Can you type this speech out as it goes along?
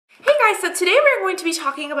so today we're going to be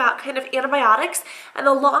talking about kind of antibiotics and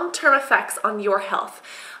the long-term effects on your health.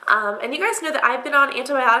 And you guys know that I've been on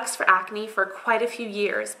antibiotics for acne for quite a few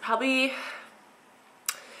years, probably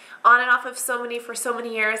on and off of for so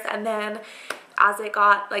many years, and then as it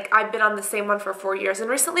got, I've been on the same one for 4 years, and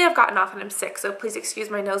recently I've gotten off and I'm sick, so please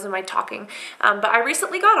excuse my nose and my talking. But I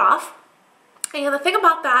recently got off. And the thing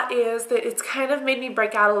about that is that it's kind of made me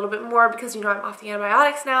break out a little bit more because, you know, I'm off the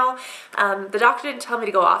antibiotics now. The doctor didn't tell me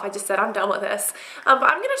to go off. I just said I'm done with this. But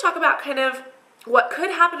I'm going to talk about kind of what could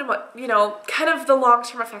happen and what, you know, kind of the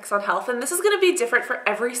long-term effects on health. And this is going to be different for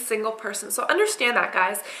every single person. So understand that,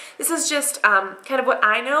 guys. This is just kind of what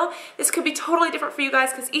I know. This could be totally different for you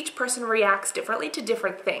guys because each person reacts differently to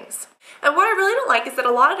different things. And what I really don't like is that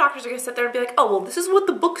a lot of doctors are going to sit there and be like, oh, well, this is what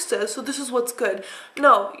the book says, so this is what's good.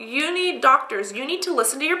 No, you need doctors. You need to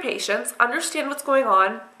listen to your patients, understand what's going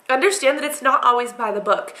on, understand that it's not always by the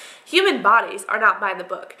book. Human bodies are not by the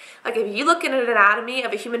book. Like, if you look at an anatomy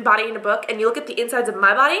of a human body in a book and you look at the insides of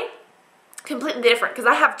my body, completely different, because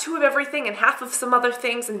I have 2 of everything and half of some other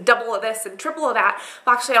things and double of this and triple of that.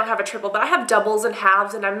 Well, actually, I don't have a triple, but I have doubles and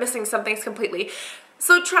halves, and I'm missing some things completely.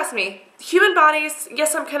 So trust me, human bodies,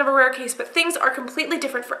 yes, I'm kind of a rare case, but things are completely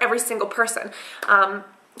different for every single person.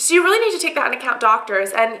 So you really need to take that into account,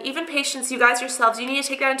 doctors, and even patients, you guys yourselves, you need to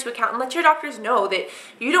take that into account and let your doctors know that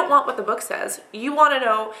you don't want what the book says. You want to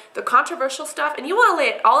know the controversial stuff, and you want to lay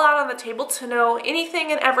it all out on the table to know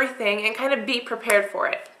anything and everything and kind of be prepared for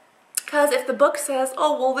it. Because if the book says,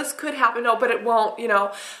 oh, well, this could happen, no, but it won't, you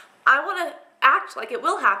know, I want to act like it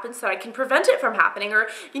will happen so I can prevent it from happening, or,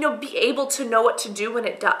 you know, be able to know what to do when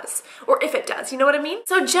it does, or if it does, you know what I mean?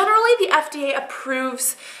 So generally the FDA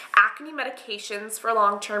approves acne medications for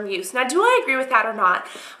long-term use. Now, do I agree with that or not?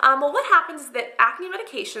 Well, what happens is that acne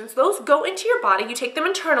medications, those go into your body, you take them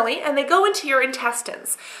internally, and they go into your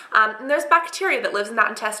intestines. And there's bacteria that lives in that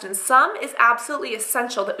intestine. Some is absolutely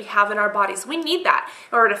essential that we have in our bodies. We need that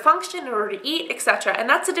in order to function, in order to eat, etc. And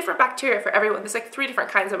that's a different bacteria for everyone. There's like 3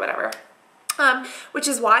 different kinds of whatever. Which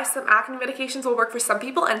is why some acne medications will work for some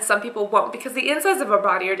people and some people won't, because the insides of our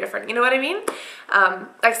body are different, you know what I mean?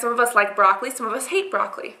 Like, some of us like broccoli, some of us hate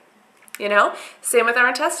broccoli, you know? Same with our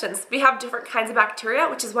intestines. We have different kinds of bacteria,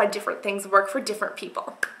 which is why different things work for different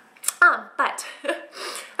people. But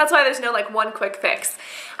that's why there's no like one quick fix.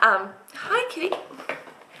 Hi, kitty.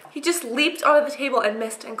 He just leaped onto the table and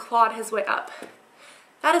missed and clawed his way up.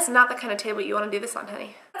 That is not the kind of table you want to do this on,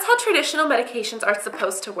 honey. That's how traditional medications are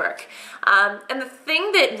supposed to work. And the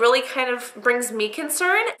thing that really kind of brings me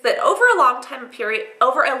concern is that over a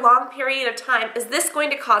long period of time, is this going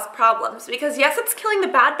to cause problems? Because yes, it's killing the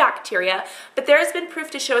bad bacteria, but there has been proof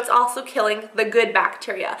to show it's also killing the good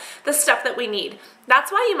bacteria, the stuff that we need.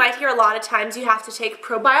 That's why you might hear a lot of times you have to take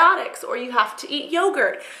probiotics or you have to eat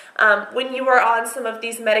yogurt when you are on some of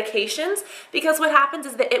these medications, because what happens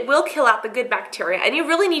is that it will kill out the good bacteria, and you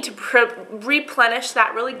really need to replenish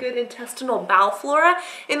that really good intestinal bowel flora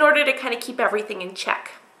in order to kind of keep everything in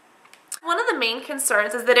check. One of the main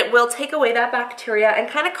concerns is that it will take away that bacteria and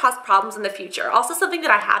kind of cause problems in the future. Also, something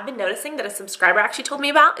that I have been noticing that a subscriber actually told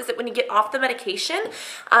me about is that when you get off the medication,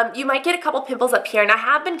 you might get a couple pimples up here, and I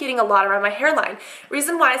have been getting a lot around my hairline.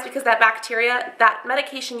 Reason why is because that bacteria, that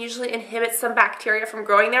medication usually inhibits some bacteria from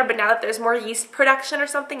growing there, but now that there's more yeast production or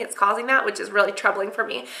something, it's causing that, which is really troubling for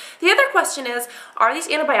me. The other question is, are these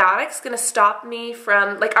antibiotics going to stop me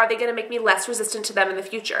from, like, are they going to make me less resistant to them in the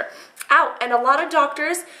future? And a lot of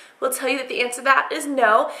doctors will tell you that the answer to that is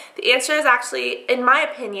no. The answer is actually, in my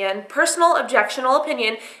opinion, personal objectionable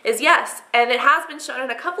opinion, is yes. And it has been shown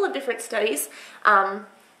in a couple of different studies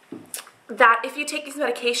that if you take these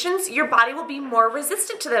medications, your body will be more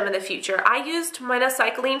resistant to them in the future. I used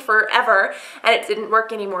minocycline forever and it didn't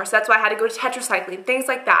work anymore, so that's why I had to go to tetracycline, things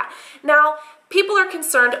like that. Now, people are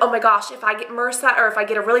concerned, oh my gosh, if I get MRSA or if I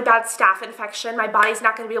get a really bad staph infection, my body's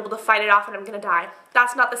not going to be able to fight it off and I'm going to die.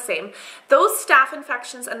 That's not the same. Those staph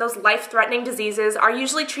infections and those life-threatening diseases are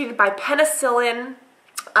usually treated by penicillin,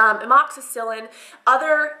 amoxicillin,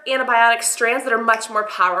 other antibiotic strands that are much more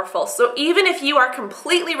powerful. So even if you are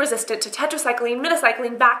completely resistant to tetracycline,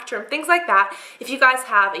 minocycline, Bactrim, things like that, if you guys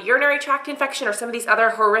have a urinary tract infection or some of these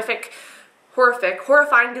other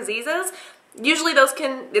horrifying diseases, usually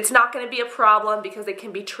it's not going to be a problem because it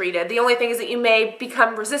can be treated. The only thing is that you may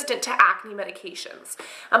become resistant to acne medications.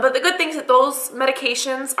 But the good thing is that those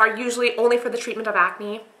medications are usually only for the treatment of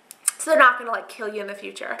acne, so they're not going to like kill you in the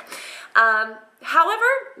future. However,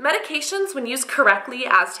 medications, when used correctly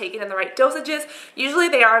as taken in the right dosages, usually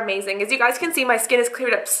they are amazing. As you guys can see, my skin has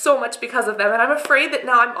cleared up so much because of them, and I'm afraid that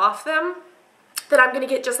now I'm off them, that I'm going to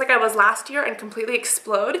get just like I was last year and completely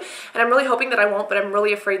explode. And I'm really hoping that I won't, but I'm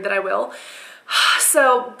really afraid that I will.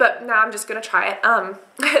 So, but now I'm just gonna try it.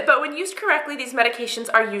 But when used correctly, these medications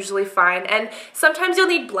are usually fine. And sometimes you'll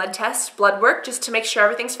need blood tests, blood work, just to make sure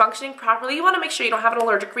everything's functioning properly. You wanna make sure you don't have an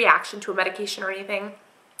allergic reaction to a medication or anything.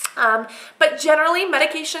 But generally,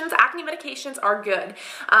 medications, acne medications are good.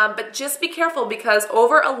 But just be careful, because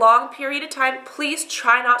over a long period of time, please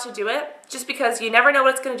try not to do it, just because you never know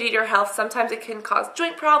what it's going to do to your health. Sometimes it can cause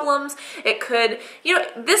joint problems. It could, you know,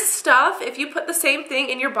 this stuff, if you put the same thing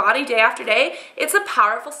in your body day after day, it's a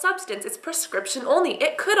powerful substance. It's prescription only.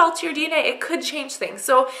 It could alter your DNA. It could change things.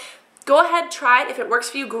 So go ahead, try it. If it works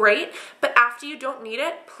for you, great. But after you don't need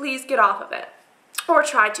it, please get off of it. Or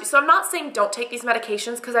try to. So I'm not saying don't take these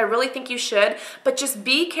medications, because I really think you should, but just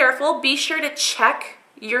be careful. Be sure to check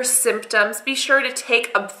your symptoms. Be sure to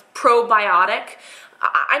take a probiotic.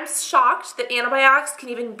 I'm shocked that antibiotics can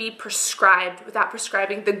even be prescribed without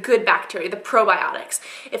prescribing the good bacteria, the probiotics.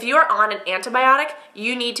 If you are on an antibiotic,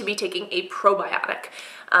 you need to be taking a probiotic,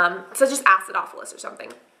 such as acidophilus or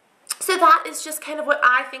something. So that is just kind of what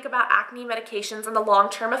I think about acne medications and the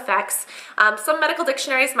long-term effects. Some medical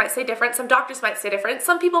dictionaries might say different, some doctors might say different,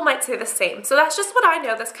 some people might say the same. So that's just what I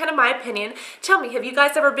know, that's kind of my opinion. Tell me, have you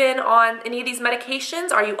guys ever been on any of these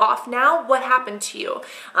medications? Are you off now? What happened to you?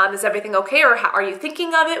 Is everything okay, or how, are you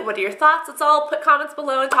thinking of it? What are your thoughts? Let's all put comments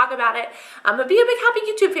below and talk about it. But be a big happy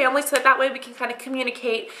YouTube family, so that way we can kind of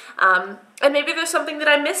communicate. And maybe there's something that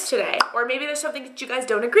I missed today, or maybe there's something that you guys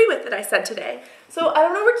don't agree with that I said today. So I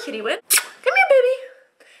don't know where Kitty went. Come here,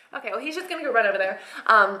 baby. Okay, well, he's just gonna go run over there.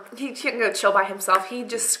 He can go chill by himself. He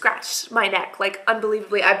just scratched my neck, like,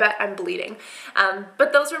 unbelievably. I bet I'm bleeding.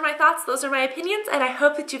 But those were my thoughts, those are my opinions, and I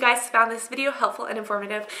hope that you guys found this video helpful and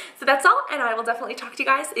informative. So that's all, and I will definitely talk to you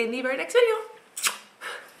guys in the very next video.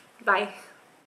 Bye.